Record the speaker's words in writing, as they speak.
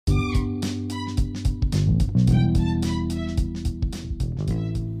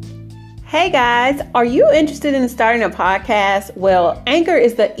Hey guys, are you interested in starting a podcast? Well, Anchor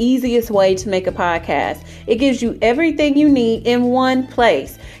is the easiest way to make a podcast. It gives you everything you need in one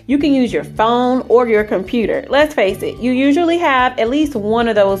place. You can use your phone or your computer. Let's face it, you usually have at least one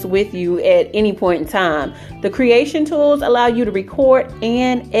of those with you at any point in time. The creation tools allow you to record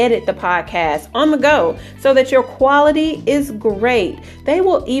and edit the podcast on the go so that your quality is great. They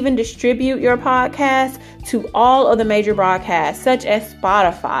will even distribute your podcast to all of the major broadcasts such as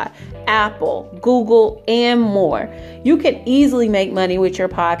Spotify, Apple, Google, and more. You can easily make money with your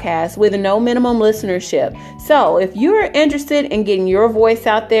podcast with no minimum listenership. So if you're interested in getting your voice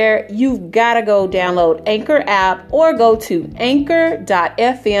out there, you've got to go download Anchor app or go to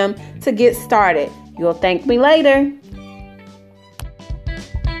anchor.fm to get started. You'll thank me later.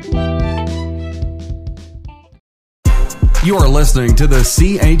 You are listening to the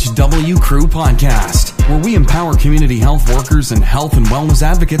CHW Crew Podcast, where we empower community health workers and health and wellness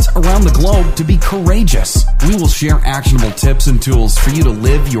advocates around the globe to be courageous. We will share actionable tips and tools for you to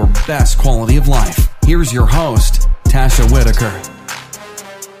live your best quality of life. Here's your host, Tasha Whitaker.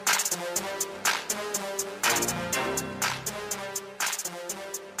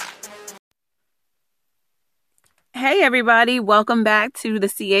 Hey everybody, welcome back to the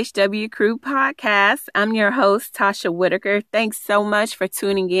CHW Crew Podcast. I'm your host, Tasha Whitaker. Thanks so much for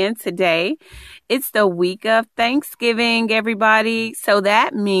tuning in today. It's the week of Thanksgiving, everybody. So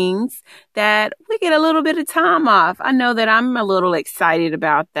that means that we get a little bit of time off. I know that I'm a little excited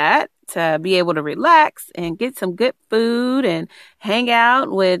about that, to be able to relax and get some good food and hang out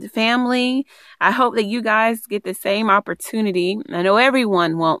with family. I hope that you guys get the same opportunity. I know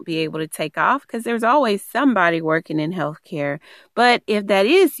everyone won't be able to take off because there's always somebody working in healthcare. But if that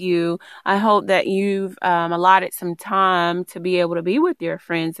is you, I hope that you've allotted some time to be able to be with your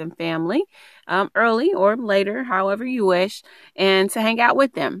friends and family early or later, however you wish, and to hang out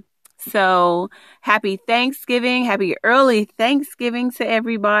with them. So happy Thanksgiving, happy early Thanksgiving to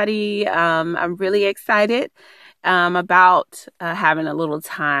everybody. I'm really excited about having a little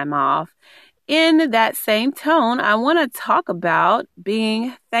time off. In that same tone, I want to talk about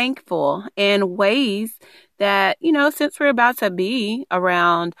being thankful and ways that, since we're about to be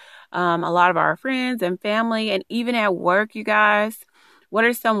around a lot of our friends and family and even at work, you guys, what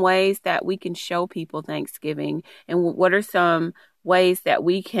are some ways that we can show people Thanksgiving? And what are some ways that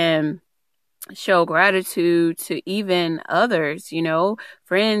we can show gratitude to even others,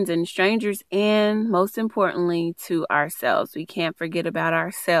 friends and strangers, and most importantly to ourselves. We can't forget about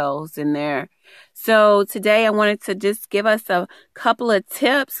ourselves in there. So today I wanted to just give us a couple of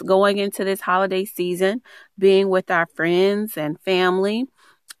tips going into this holiday season, being with our friends and family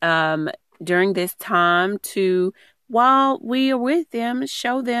during this time, to, while we are with them,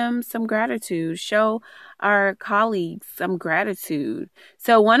 show them some gratitude, show our colleagues some gratitude.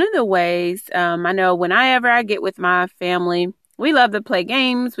 So one of the ways, I know whenever I get with my family, we love to play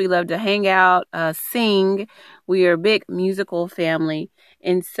games. We love to hang out, sing. We are a big musical family.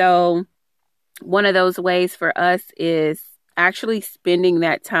 And so one of those ways for us is actually spending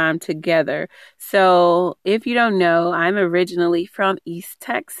that time together. So if you don't know, I'm originally from East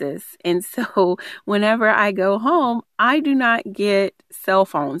Texas. And so whenever I go home, I do not get cell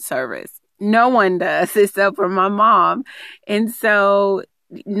phone service. No one does except for my mom. And so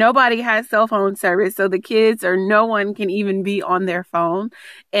nobody has cell phone service. So the kids or no one can even be on their phone.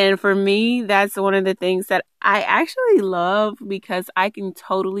 And for me, that's one of the things that I actually love because I can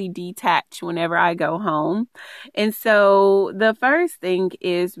totally detach whenever I go home. And so the first thing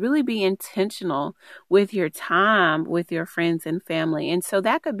is really be intentional with your time with your friends and family. And so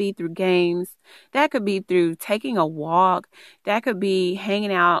that could be through games. That could be through taking a walk. That could be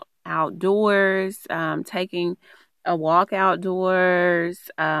hanging out outdoors, taking a walk outdoors,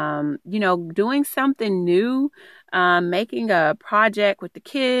 doing something new, making a project with the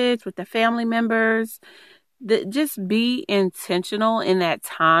kids, with the family members. Just be intentional in that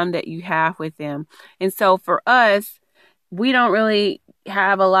time that you have with them. And so for us, we don't really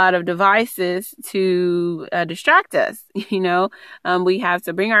have a lot of devices to distract us. We have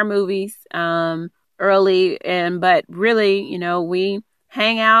to bring our movies early, but really, we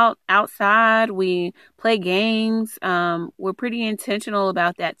hang out outside, we play games. We're pretty intentional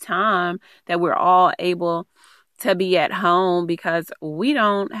about that time that we're all able to be at home because we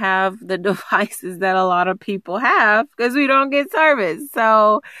don't have the devices that a lot of people have because we don't get service.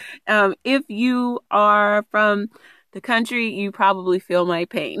 So if you are from the country, you probably feel my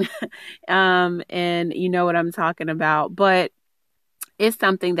pain. And you know what I'm talking about. But it's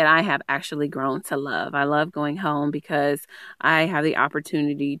something that I have actually grown to love. I love going home because I have the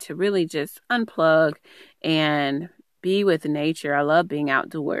opportunity to really just unplug and be with nature. I love being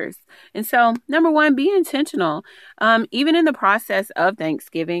outdoors. And so, number one, be intentional. Even in the process of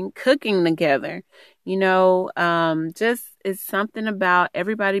Thanksgiving, cooking together, just it's something about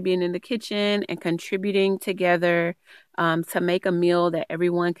everybody being in the kitchen and contributing together to make a meal that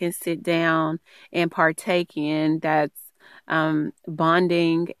everyone can sit down and partake in. That's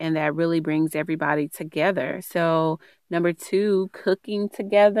bonding, and that really brings everybody together. So, number two, cooking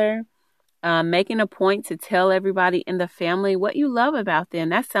together. Making a point to tell everybody in the family what you love about them.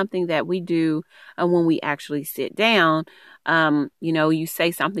 That's something that we do when we actually sit down. You say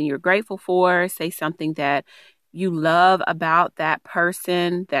something you're grateful for, say something that you love about that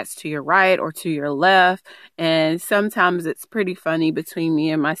person that's to your right or to your left. And sometimes it's pretty funny between me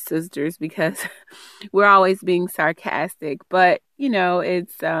and my sisters because we're always being sarcastic, but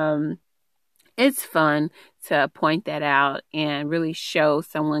it's fun to point that out and really show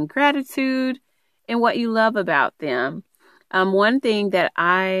someone gratitude and what you love about them. One thing that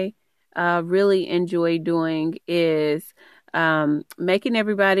I really enjoy doing is making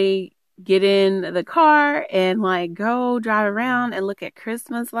everybody get in the car and go drive around and look at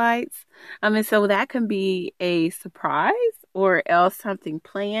Christmas lights. And so that can be a surprise or else something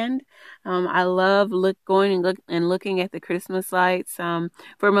planned. I love looking at the Christmas lights.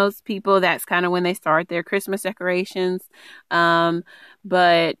 For most people, that's kind of when they start their Christmas decorations.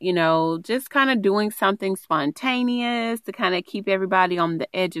 But just kind of doing something spontaneous to kind of keep everybody on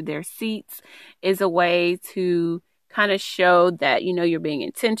the edge of their seats is a way to kind of show that, you're being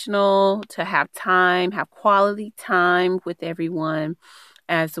intentional, to have quality time with everyone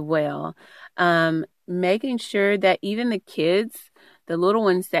as well. Making sure that even the kids, the little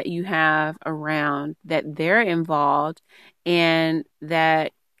ones that you have around, that they're involved and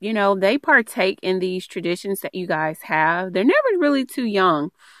that, they partake in these traditions that you guys have. They're never really too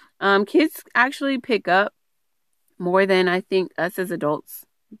young. Kids actually pick up more than I think us as adults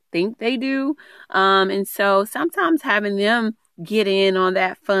think they do. And so sometimes having them get in on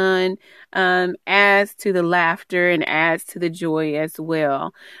that fun adds to the laughter and adds to the joy as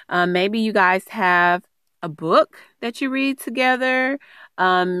well. Maybe you guys have a book that you read together.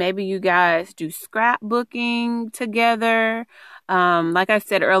 Maybe you guys do scrapbooking together. Like I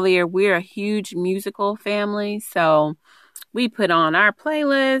said earlier, we're a huge musical family, so we put on our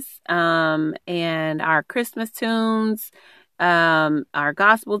playlists and our Christmas tunes, our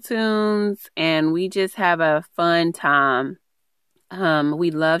gospel tunes, and we just have a fun time.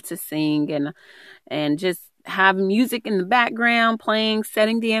 We love to sing and just have music in the background playing,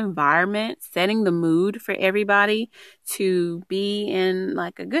 setting the environment, setting the mood for everybody to be in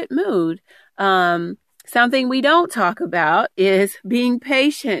a good mood. Something we don't talk about is being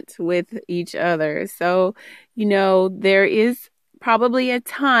patient with each other. So, there is probably a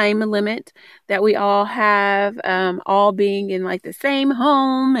time limit that we all have, all being in the same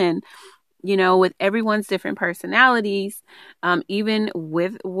home and, with everyone's different personalities, even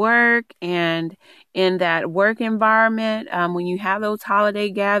with work and in that work environment, when you have those holiday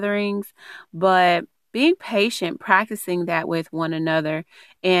gatherings, but being patient, practicing that with one another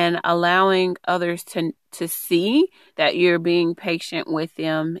and allowing others to see that you're being patient with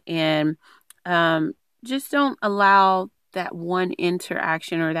them, and just don't allow that one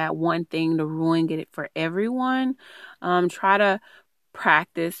interaction or that one thing to ruin it for everyone. Try to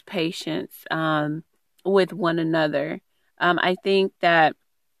practice patience with one another. I think that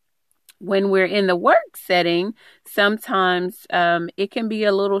when we're in the work setting, sometimes it can be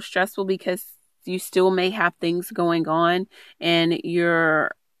a little stressful because you still may have things going on and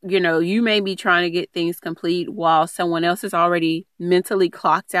you may be trying to get things complete while someone else is already mentally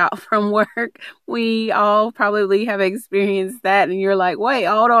clocked out from work. We all probably have experienced that. And you're like, wait,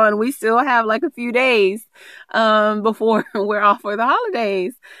 hold on. We still have a few days before we're off for the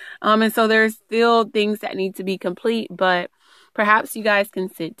holidays. And so there's still things that need to be complete, but perhaps you guys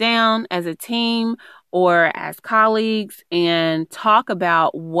can sit down as a team or as colleagues and talk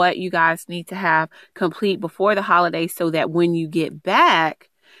about what you guys need to have complete before the holidays so that when you get back,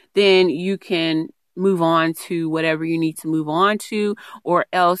 then you can move on to whatever you need to move on to, or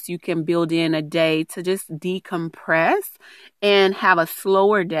else you can build in a day to just decompress and have a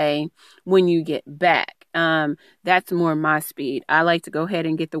slower day when you get back. That's more my speed. I like to go ahead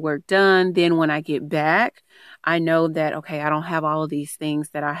and get the work done. Then when I get back, I know that, okay, I don't have all of these things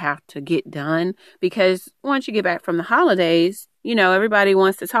that I have to get done, because once you get back from the holidays, everybody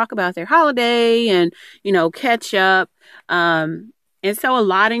wants to talk about their holiday and, catch up. And so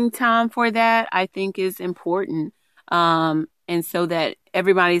allotting time for that, I think, is important. And so that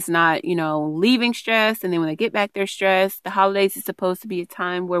everybody's not, leaving stressed. And then when they get back, they're stressed. The holidays is supposed to be a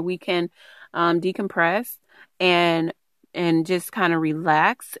time where we can decompress. and just kind of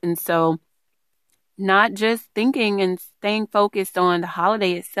relax. And so not just thinking and staying focused on the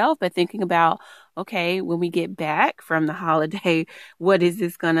holiday itself, but thinking about, okay, when we get back from the holiday, what is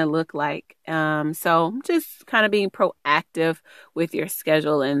this going to look like? So just kind of being proactive with your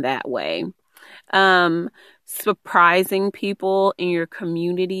schedule in that way. Surprising people in your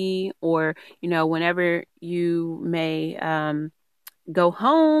community, or, whenever you may, go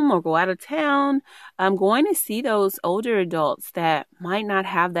home or go out of town, going to see those older adults that might not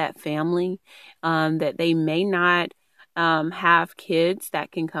have that family, that they may not have kids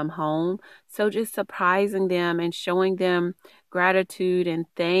that can come home. So just surprising them and showing them gratitude and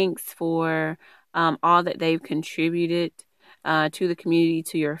thanks for all that they've contributed to the community,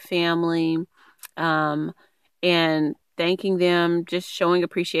 to your family, and thanking them, just showing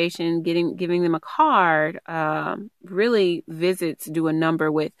appreciation, giving them a card. Really, visits do a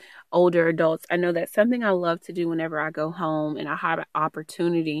number with older adults. I know that's something I love to do whenever I go home and I have an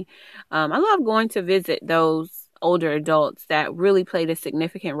opportunity. I love going to visit those older adults that really played a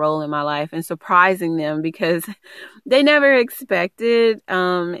significant role in my life and surprising them because they never expected.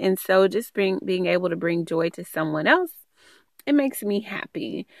 And so just being able to bring joy to someone else, it makes me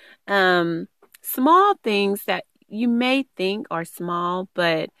happy. Small things that you may think are small,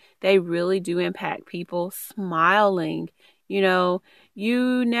 but they really do impact people. Smiling,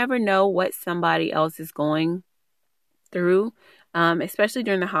 you never know what somebody else is going through, especially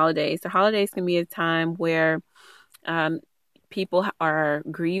during the holidays. The holidays can be a time where people are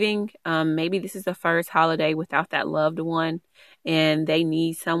grieving. Maybe this is the first holiday without that loved one, and they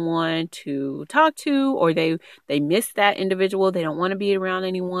need someone to talk to, or they miss that individual. They don't want to be around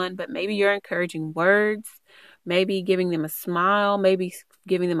anyone, but maybe you're encouraging words, maybe giving them a smile, maybe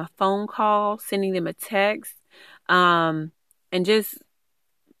giving them a phone call, sending them a text, and just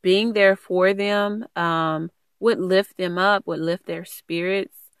being there for them would lift them up, would lift their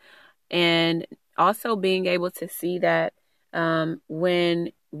spirits. And also being able to see that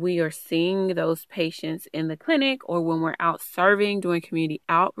when we are seeing those patients in the clinic, or when we're out serving, doing community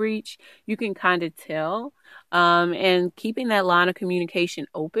outreach, you can kind of tell. And keeping that line of communication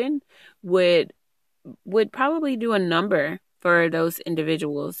open would probably do a number for those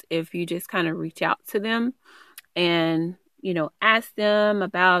individuals if you just kind of reach out to them and, ask them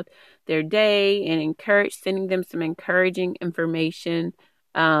about their day and sending them some encouraging information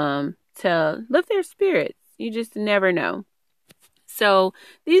to lift their spirits. You just never know. So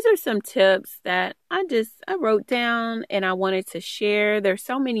these are some tips that I wrote down and I wanted to share. There's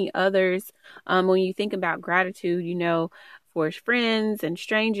so many others. When you think about gratitude, for friends and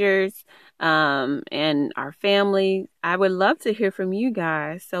strangers, and our family, I would love to hear from you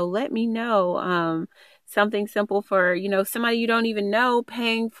guys. So let me know, something simple for, somebody you don't even know,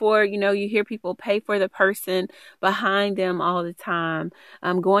 paying for, you hear people pay for the person behind them all the time.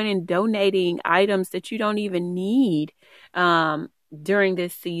 Going and donating items that you don't even need, during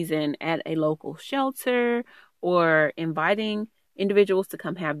this season at a local shelter, or inviting individuals to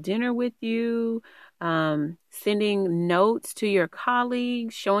come have dinner with you, sending notes to your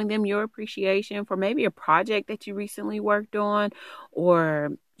colleagues, showing them your appreciation for maybe a project that you recently worked on, or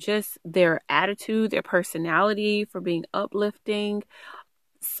just their attitude, their personality for being uplifting.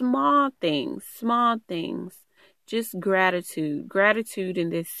 Small things, just gratitude in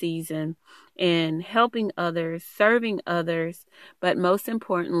this season, and helping others, serving others, but most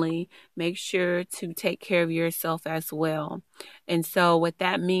importantly, make sure to take care of yourself as well. And so what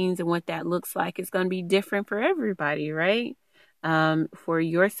that means and what that looks like is going to be different for everybody, right? For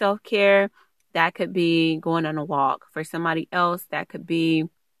your self-care, that could be going on a walk. For somebody else, that could be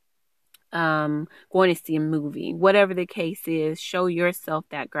going to see a movie. Whatever the case is, show yourself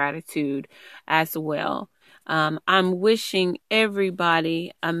that gratitude as well. I'm wishing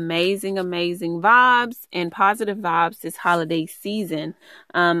everybody amazing vibes and positive vibes this holiday season.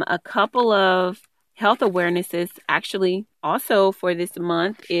 A couple of health awarenesses actually also for this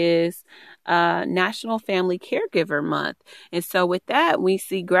month is National Family Caregiver Month. And so with that, we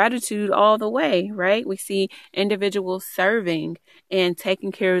see gratitude all the way, right? We see individuals serving and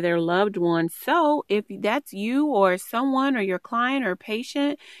taking care of their loved ones. So if that's you or someone or your client or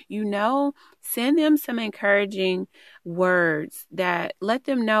patient, send them some encouraging words that let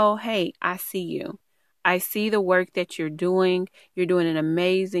them know, hey, I see you. I see the work that you're doing. You're doing an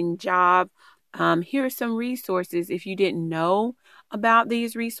amazing job. Here are some resources if you didn't know about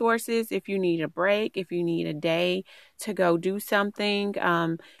these resources. If you need a break, if you need a day to go do something,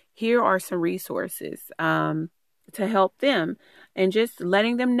 here are some resources to help them. and just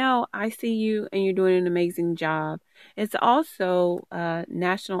letting them know, I see you and you're doing an amazing job. It's also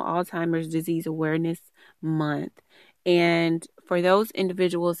National Alzheimer's Disease Awareness Month. And for those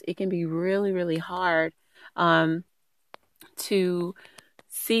individuals, it can be really, really hard to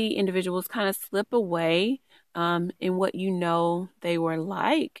see individuals kind of slip away in what they were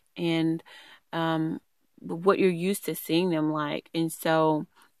like, and what you're used to seeing them like. And so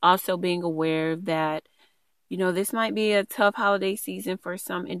also being aware that, this might be a tough holiday season for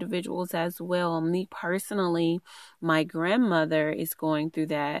some individuals as well. Me personally, my grandmother is going through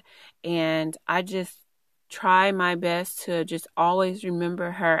that, and I just try my best to just always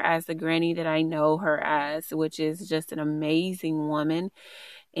remember her as the granny that I know her as, which is just an amazing woman.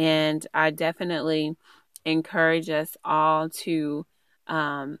 And I definitely encourage us all to,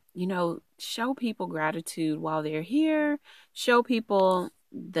 show people gratitude while they're here, show people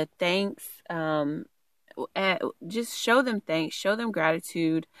the thanks, just show them thanks, show them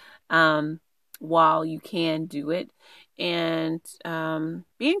gratitude while you can do it. And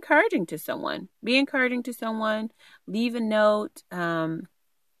be encouraging to someone. Leave a note.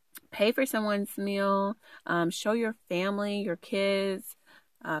 Pay for someone's meal. Show your family, your kids,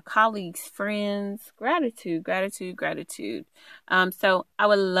 colleagues, friends, gratitude. So I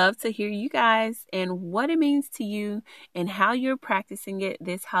would love to hear you guys and what it means to you and how you're practicing it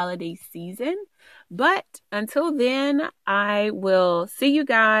this holiday season. But until then, I will see you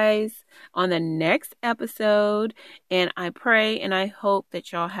guys on the next episode. And I pray and I hope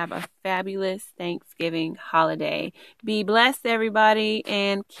that y'all have a fabulous Thanksgiving holiday. Be blessed, everybody,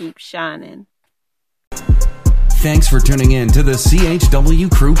 and keep shining. Thanks for tuning in to the CHW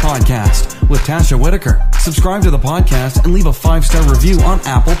Crew Podcast with Tasha Whitaker. Subscribe to the podcast and leave a 5-star review on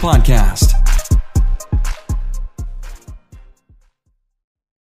Apple Podcast.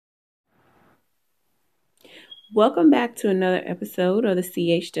 Welcome back to another episode of the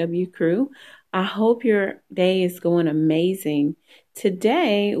CHW Crew. I hope your day is going amazing.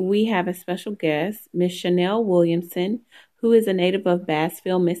 Today, we have a special guest, Miss Chanel Williamson, who is a native of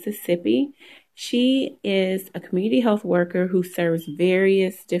Bassville, Mississippi. She is a community health worker who serves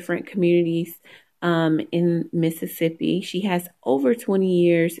various different communities in Mississippi. She has over 20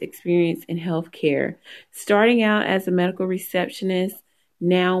 years experience in healthcare, starting out as a medical receptionist,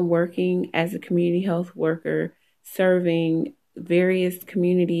 now working as a community health worker, serving various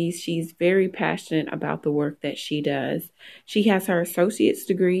communities. She's very passionate about the work that she does. She has her associate's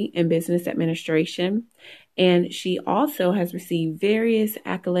degree in business administration, and she also has received various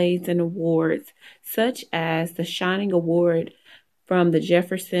accolades and awards, such as the Shining Award from the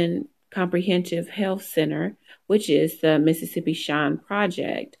Jefferson Comprehensive Health Center, which is the Mississippi Shine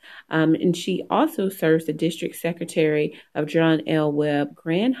Project. And she also serves the District Secretary of John L. Webb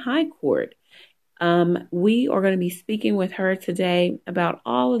Grand High Court. We are going to be speaking with her today about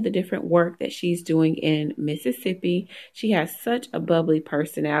all of the different work that she's doing in Mississippi. She has such a bubbly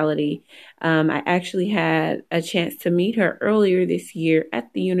personality. I actually had a chance to meet her earlier this year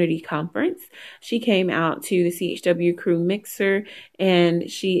at the Unity Conference. She came out to the CHW Crew Mixer, and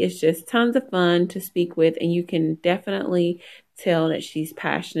she is just tons of fun to speak with, and you can definitely tell that she's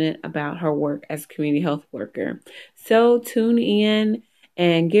passionate about her work as a community health worker. So tune in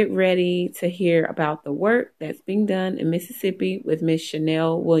and get ready to hear about the work that's being done in Mississippi with Miss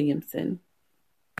Chanel Williamson.